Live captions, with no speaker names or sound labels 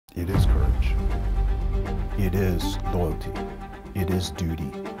It is courage. It is loyalty. It is duty,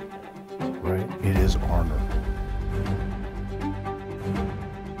 right? It is honor.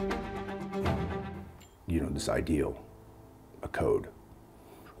 You know, this ideal, a code.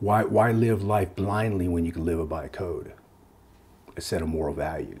 Why live life blindly when you can live it by a code? A set of moral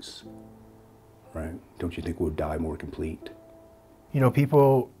values, right? Don't you think we'll die more complete? You know,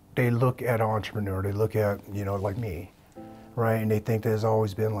 people, they look at an entrepreneur, they look at, you know, like me, right? And they think that it's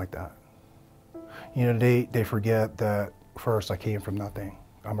always been like that. You know, they forget that first I came from nothing.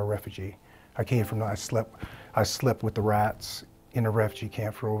 I'm a refugee. I came from, I slept with the rats in a refugee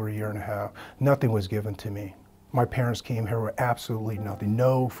camp for over a year and a half. Nothing was given to me. My parents came here with absolutely nothing.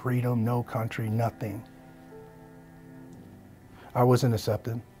 No freedom, no country, nothing. I wasn't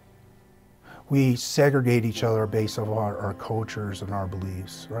accepted. We segregate each other based on our cultures and our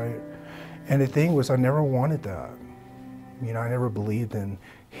beliefs, right? And the thing was, I never wanted that. You know, I never believed in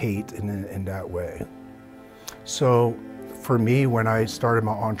hate in that way. So for me, when I started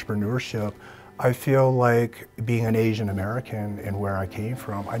my entrepreneurship, I feel like being an Asian American and where I came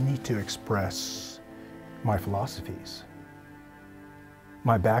from, I need to express my philosophies,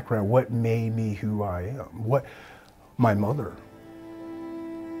 my background, what made me who I am, what my mother,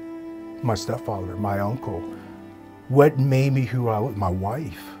 my stepfather, my uncle, what made me who I was, my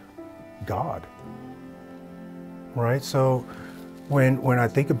wife, God, right? So when I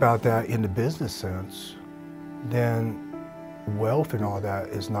think about that in the business sense, then wealth and all that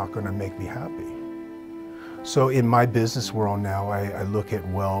is not going to make me happy. So in my business world now, I look at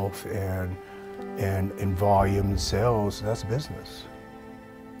wealth and volume and sales. That's business.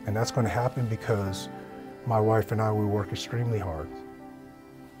 And that's going to happen because my wife and I, we work extremely hard.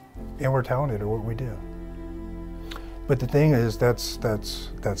 And we're talented at what we do. But the thing is, that's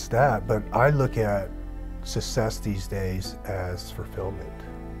that. But I look at success these days as fulfillment.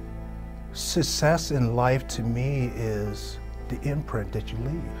 Success in life to me is the imprint that you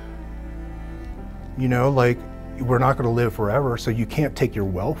leave. You know, like, we're not going to live forever, so you can't take your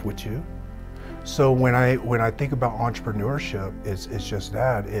wealth with you. So when I think about entrepreneurship, it's just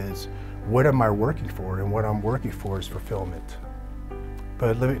that, is what am I working for? And what I'm working for is fulfillment.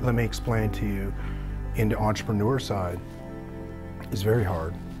 But let me explain to you, in the entrepreneur side, it's very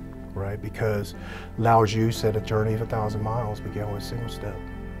hard, right? Because Lao Tzu said a journey of 1,000 miles began with a single step.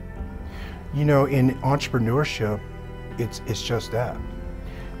 You know, in entrepreneurship, it's just that.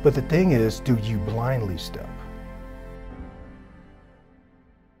 But the thing is, do you blindly step?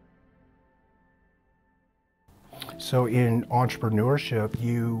 So in entrepreneurship,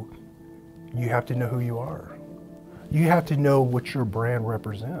 you have to know who you are. You have to know what your brand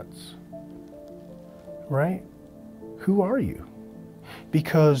represents, right? Who are you?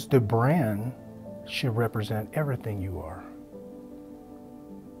 Because the brand should represent everything you are.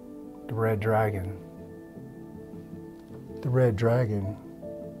 The red dragon. The red dragon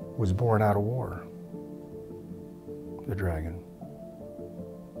was born out of war. The dragon.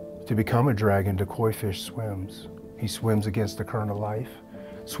 To become a dragon, the koi fish swims. He swims against the current of life,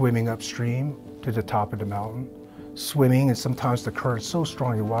 swimming upstream to the top of the mountain, swimming, and sometimes the current's so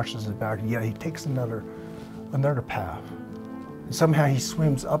strong he washes it back, yet he takes another path. And somehow he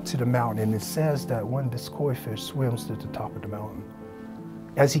swims up to the mountain, and it says that when this koi fish swims to the top of the mountain,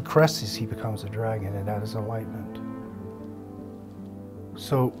 as he crests, he becomes a dragon, and that is enlightenment.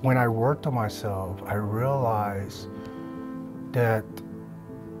 So when I worked on myself, I realized that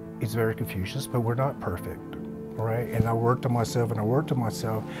it's very Confucius, but we're not perfect, right? And I worked on myself,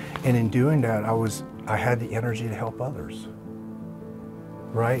 and in doing that, I had the energy to help others,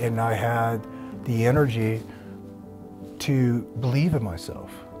 right? And I had the energy to believe in myself.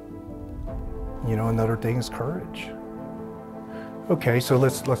 You know, another thing is courage. Okay, so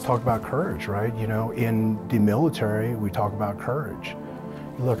let's talk about courage, right? You know, in the military, we talk about courage.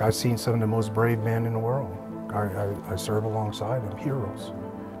 Look, I've seen some of the most brave men in the world. I serve alongside them, heroes.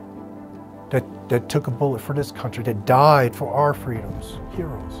 That took a bullet for this country, that died for our freedoms,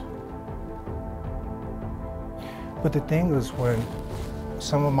 heroes. But the thing is, when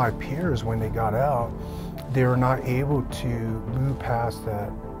some of my peers, when they got out, they were not able to move past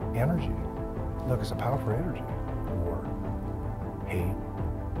that energy. Look, it's a powerful energy. War, hate.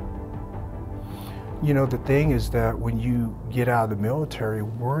 You know, the thing is that when you get out of the military,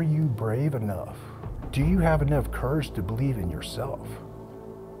 were you brave enough? Do you have enough courage to believe in yourself?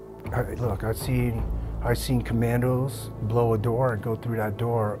 Look, I've seen commandos blow a door and go through that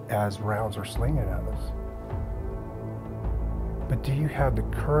door as rounds are slinging at us. But do you have the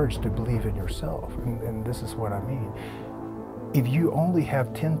courage to believe in yourself? And this is what I mean. If you only have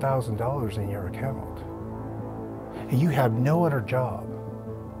 $10,000 in your account and you have no other job,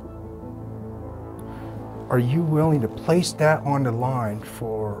 Are you willing to place that on the line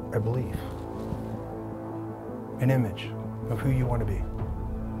for a belief, an image of who you want to be?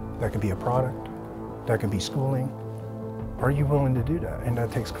 That can be a product, that can be schooling. Are you willing to do that? And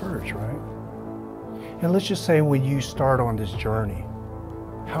that takes courage, right? And let's just say when you start on this journey,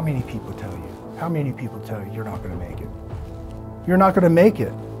 how many people tell you? How many people tell you you're not going to make it? You're not going to make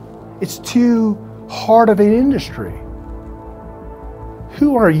it. It's too hard of an industry.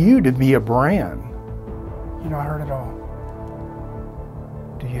 Who are you to be a brand? You know, I heard it all.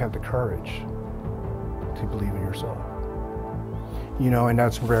 Do you have the courage to believe in yourself? You know, and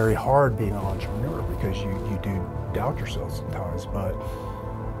that's very hard being an entrepreneur because you do doubt yourself sometimes, but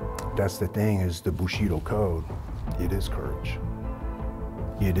that's the thing is the Bushido code. It is courage.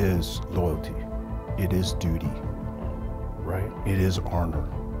 It is loyalty. It is duty, right? It is honor.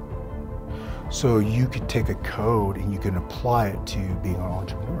 So you could take a code and you can apply it to being an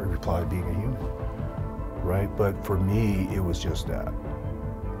entrepreneur, you apply it to being a human, right? But for me, it was just that,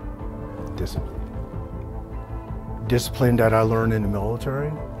 discipline. Discipline that I learned in the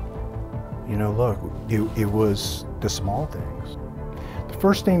military, you know, look, it was the small things. The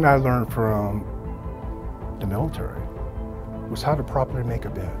first thing that I learned from the military was how to properly make a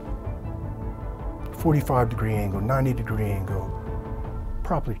bed. 45-degree angle, 90-degree angle,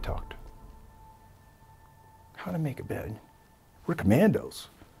 properly tucked. How to make a bed. We're commandos.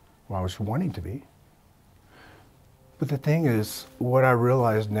 Well, I was wanting to be. But the thing is, what I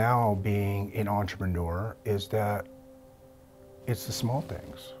realize now being an entrepreneur is that it's the small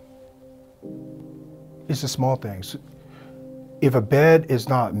things. It's the small things. If a bed is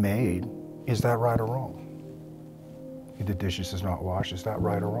not made, is that right or wrong? If the dishes is not washed, is that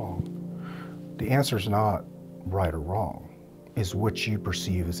right or wrong? The answer is not right or wrong. It's what you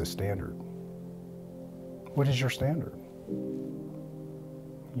perceive as a standard. What is your standard?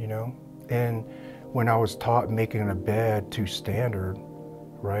 You know? And when I was taught making a bed to standard,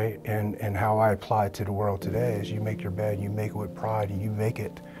 right? And how I apply it to the world today is you make your bed, you make it with pride, and you make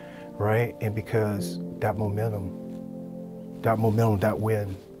it, right? And because that momentum, that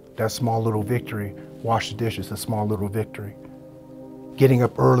win, that small little victory, wash the dishes, a small little victory. Getting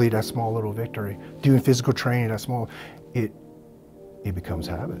up early, that small little victory. Doing physical training, that small, it becomes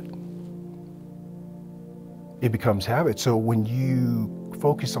habit. It becomes habit. So when you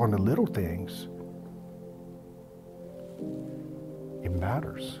focus on the little things, it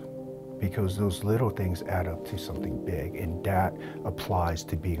matters because those little things add up to something big, and that applies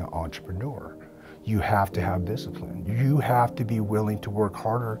to being an entrepreneur. You have to have discipline. You have to be willing to work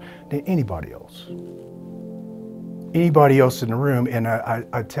harder than anybody else. Anybody else in the room, and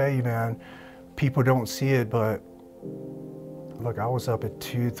I tell you, man, people don't see it, but look, I was up at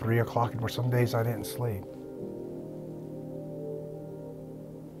 2, 3 o'clock, and some days I didn't sleep.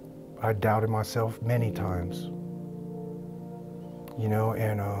 I doubted myself many times. You know,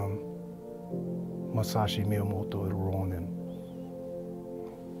 and Masashi Miyamoto Ronin,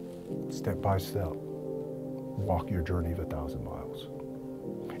 step by step, walk your journey of 1,000 miles.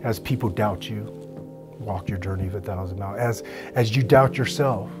 As people doubt you, walk your journey of 1,000 miles. As you doubt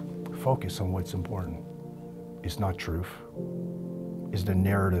yourself, focus on what's important. It's not truth. It's the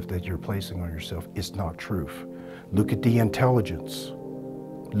narrative that you're placing on yourself. It's not truth. Look at the intelligence.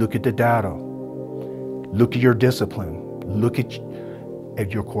 Look at the data. Look at your discipline. Look at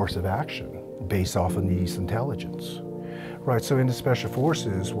your course of action based off of these intelligence. Right, so in the Special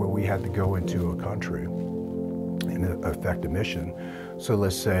Forces, where we had to go into a country and affect a mission, so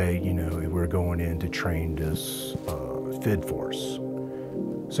let's say, you know, we're going in to train this FID force.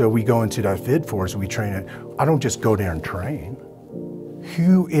 So we go into that FID force, we train it. I don't just go there and train.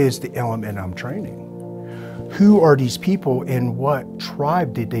 Who is the element I'm training? Who are these people and what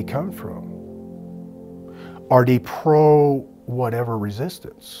tribe did they come from? Are they pro whatever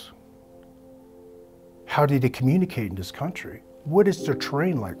resistance? How did they communicate in this country? What is their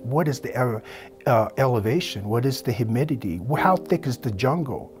terrain like? What is the elevation? What is the humidity? How thick is the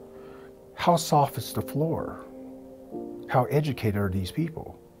jungle? How soft is the floor? How educated are these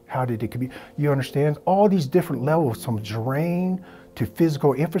people? How did they communicate? You understand? All these different levels, from terrain to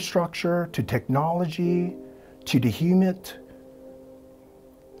physical infrastructure to technology to the human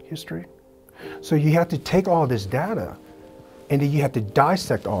history. So you have to take all this data and then you have to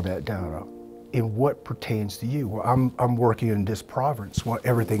dissect all that data in what pertains to you. Well, I'm working in this province while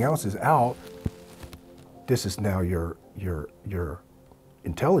everything else is out. This is now your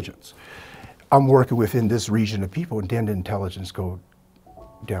intelligence. I'm working within this region of people, and then the intelligence go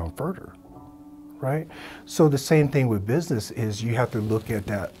down further, right? So the same thing with business is you have to look at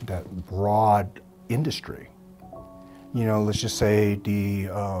that broad industry. You know, let's just say the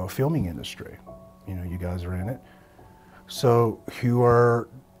filming industry. You know, you guys are in it. So who are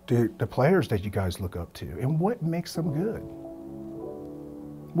the players that you guys look up to, and what makes them good?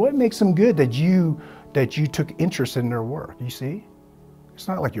 What makes them good that you took interest in their work? You see, it's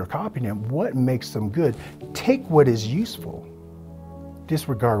not like you're copying them. What makes them good? Take what is useful.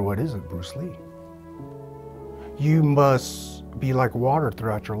 Disregard what isn't. Bruce Lee. You must be like water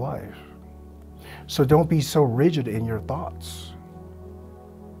throughout your life. So don't be so rigid in your thoughts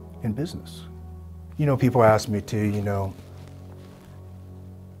in business. You know, people ask me too, you know,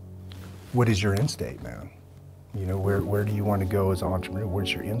 what is your end state, man? You know, where do you want to go as an entrepreneur?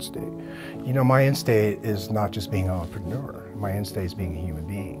 Where's your end state? You know, my end state is not just being an entrepreneur. My end state is being a human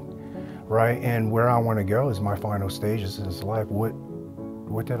being, right? And where I want to go is my final stages in this life. What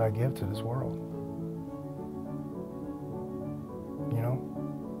did I give to this world? You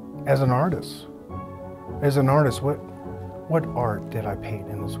know, as an artist, what art did I paint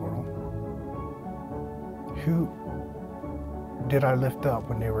in this world? Who did I lift up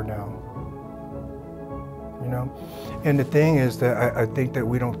when they were down? You know, and the thing is that I think that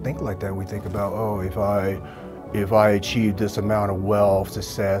we don't think like that. We think about, oh, if I achieve this amount of wealth,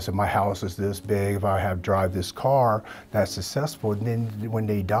 success, and my house is this big, if I drive this car, that's successful. And then when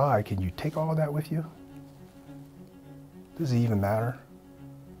they die, can you take all that with you? Does it even matter?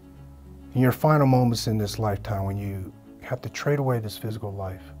 In your final moments in this lifetime, when you have to trade away this physical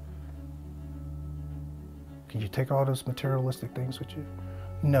life, can you take all those materialistic things with you?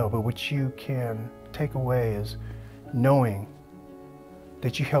 No, but what you can take away is knowing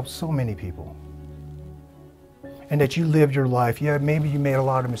that you helped so many people and that you lived your life. Yeah, maybe you made a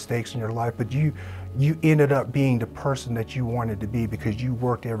lot of mistakes in your life, but you ended up being the person that you wanted to be because you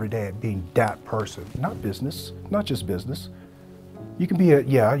worked every day at being that person. Not business, not just business. You can be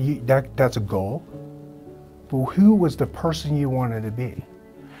that's a goal, but who was the person you wanted to be?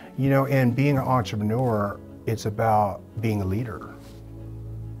 You know, and being an entrepreneur, it's about being a leader.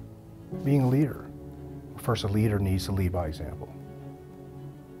 Being a leader. First, a leader needs to lead by example.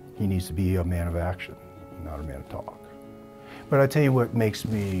 He needs to be a man of action, not a man of talk. But I tell you what makes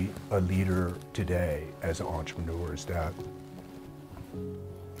me a leader today as an entrepreneur is that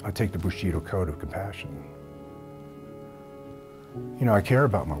I take the Bushido code of compassion. You know, I care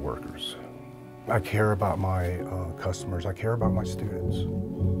about my workers. I care about my customers. I care about my students.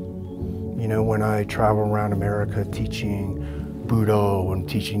 You know, when I travel around America teaching Budo and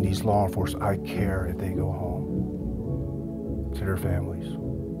teaching these law enforcement, I care if they go home to their families.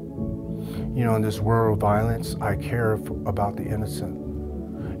 You know, in this world of violence, I care about the innocent.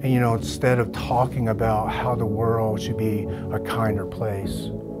 And you know, instead of talking about how the world should be a kinder place,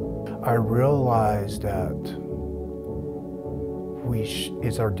 I realize that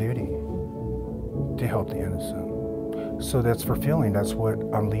it's our duty to help the innocent. So that's fulfilling. That's what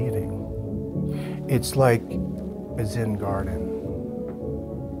I'm leaving. It's like a Zen garden,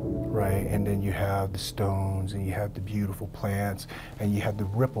 right? And then you have the stones and you have the beautiful plants and you have the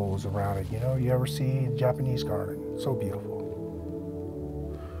ripples around it. You know, you ever see a Japanese garden? So beautiful.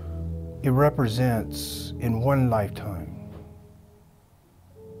 It represents, in one lifetime,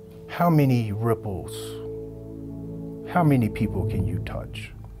 how many ripples, how many people can you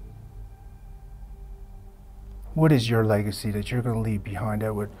touch? What is your legacy that you're going to leave behind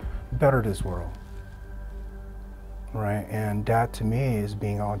that would better this world? Right? And that to me is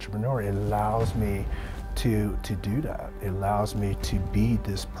being an entrepreneur. It allows me to do that. It allows me to be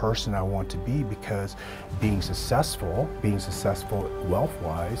this person I want to be, because being successful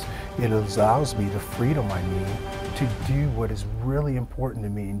wealth-wise, it allows me the freedom I need to do what is really important to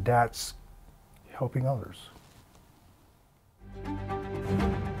me, and that's helping others.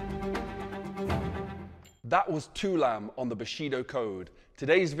 That was Niamh on the Bushido Code.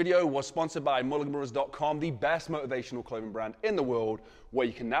 Today's video was sponsored by Mulliganbrothers.com, the best motivational clothing brand in the world, where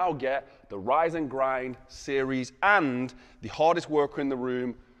you can now get the Rise and Grind series and the Hardest Worker in the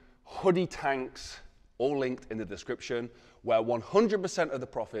Room hoodie tanks, all linked in the description, where 100% of the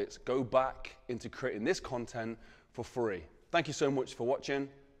profits go back into creating this content for free. Thank you so much for watching.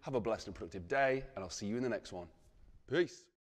 Have a blessed and productive day, and I'll see you in the next one. Peace.